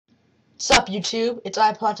Sup YouTube, it's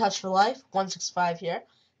iPod Touch for Life 165 here,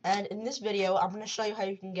 and in this video I'm going to show you how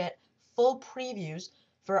you can get full previews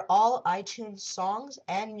for all iTunes songs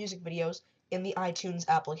and music videos in the iTunes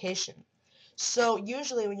application. So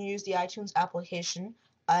usually when you use the iTunes application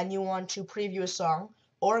and you want to preview a song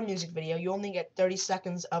or a music video, you only get 30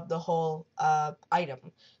 seconds of the whole item.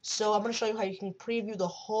 So I'm going to show you how you can preview the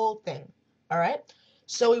whole thing, alright?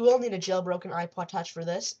 So we will need a jailbroken iPod Touch for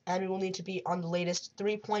this, and we will need to be on the latest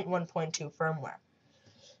 3.1.2 firmware.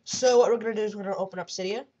 So what we're going to do is we're going to open up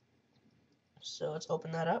Cydia. So let's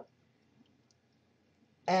open that up.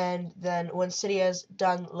 And then when Cydia is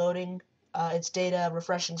done loading its data,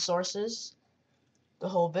 refreshing sources, the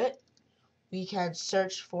whole bit, we can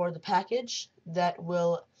search for the package that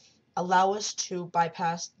will allow us to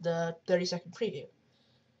bypass the 30-second preview.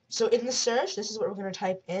 So in the search, this is what we're going to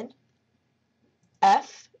type in.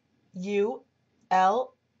 FULLPRI,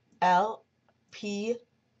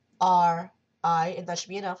 and that should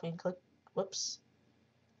be enough. We can click, whoops.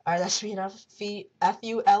 Alright, that should be enough.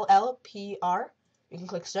 FULLPR. We can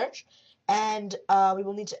click search, and we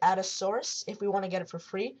will need to add a source if we want to get it for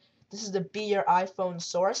free. This is the Be Your iPhone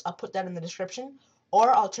source. I'll put that in the description.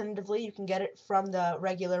 Or alternatively, you can get it from the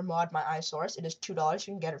regular mod My iSource. It is $2.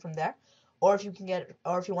 You can get it from there. Or if you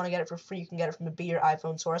want to get it for free, you can get it from the Be Your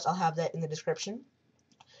iPhone source. I'll have that in the description.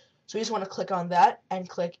 So we just want to click on that and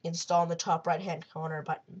click install in the top right hand corner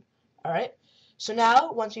button. Alright, so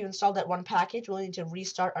now once we've installed that one package, we'll need to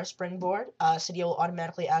restart our springboard. Cydia will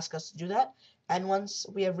automatically ask us to do that, and once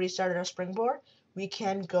we have restarted our springboard, we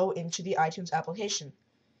can go into the iTunes application.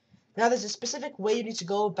 Now there's a specific way you need to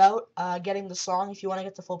go about getting the song if you want to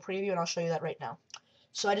get the full preview, and I'll show you that right now.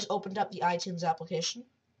 So I just opened up the iTunes application.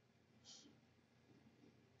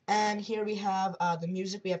 And here we have the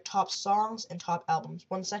music. We have top songs and top albums.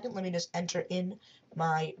 1 second, let me just enter in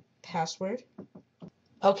my password.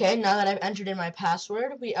 Okay, now that I've entered in my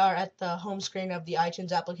password, we are at the home screen of the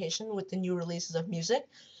iTunes application with the new releases of music.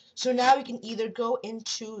 So now we can either go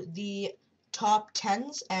into the top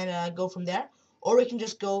 10s and go from there, or we can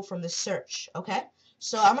just go from the search, okay?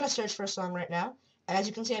 So I'm going to search for a song right now, and as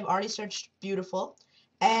you can see, I've already searched Beautiful.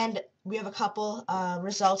 And we have a couple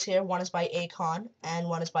results here. One is by Akon and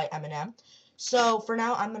one is by Eminem. So for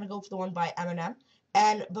now, I'm going to go for the one by Eminem.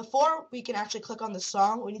 And before we can actually click on the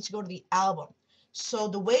song, we need to go to the album. So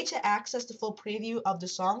the way to access the full preview of the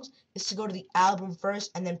songs is to go to the album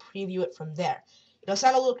first and then preview it from there. It'll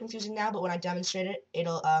sound a little confusing now, but when I demonstrate it,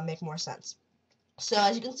 it'll make more sense. So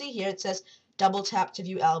as you can see here, it says double tap to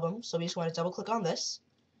view album. So we just want to double click on this.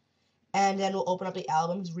 And then we'll open up the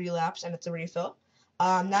albums, relapse, and it's a refill.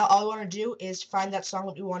 Now all we want to do is find that song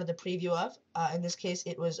that we wanted the preview of. In this case,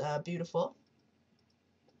 it was Beautiful.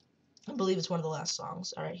 I believe it's one of the last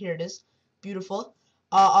songs. Alright, here it is. Beautiful.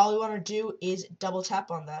 All we want to do is double tap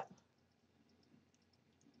on that.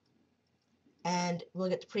 And we'll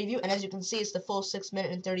get the preview. And as you can see, it's the full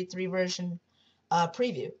 6-minute and 33 version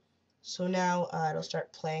preview. So now it'll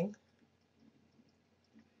start playing.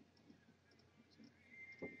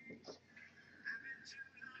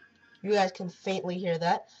 You guys can faintly hear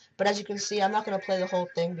that. But as you can see, I'm not going to play the whole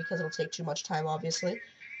thing because it'll take too much time, obviously.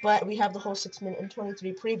 But we have the whole 6-minute and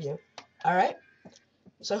 23 preview. Alright?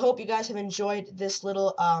 So I hope you guys have enjoyed this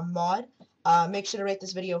little mod. Make sure to rate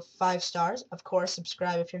this video 5 stars. Of course,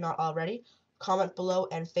 subscribe if you're not already. Comment below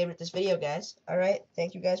and favorite this video, guys. Alright?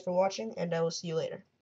 Thank you guys for watching, and I will see you later.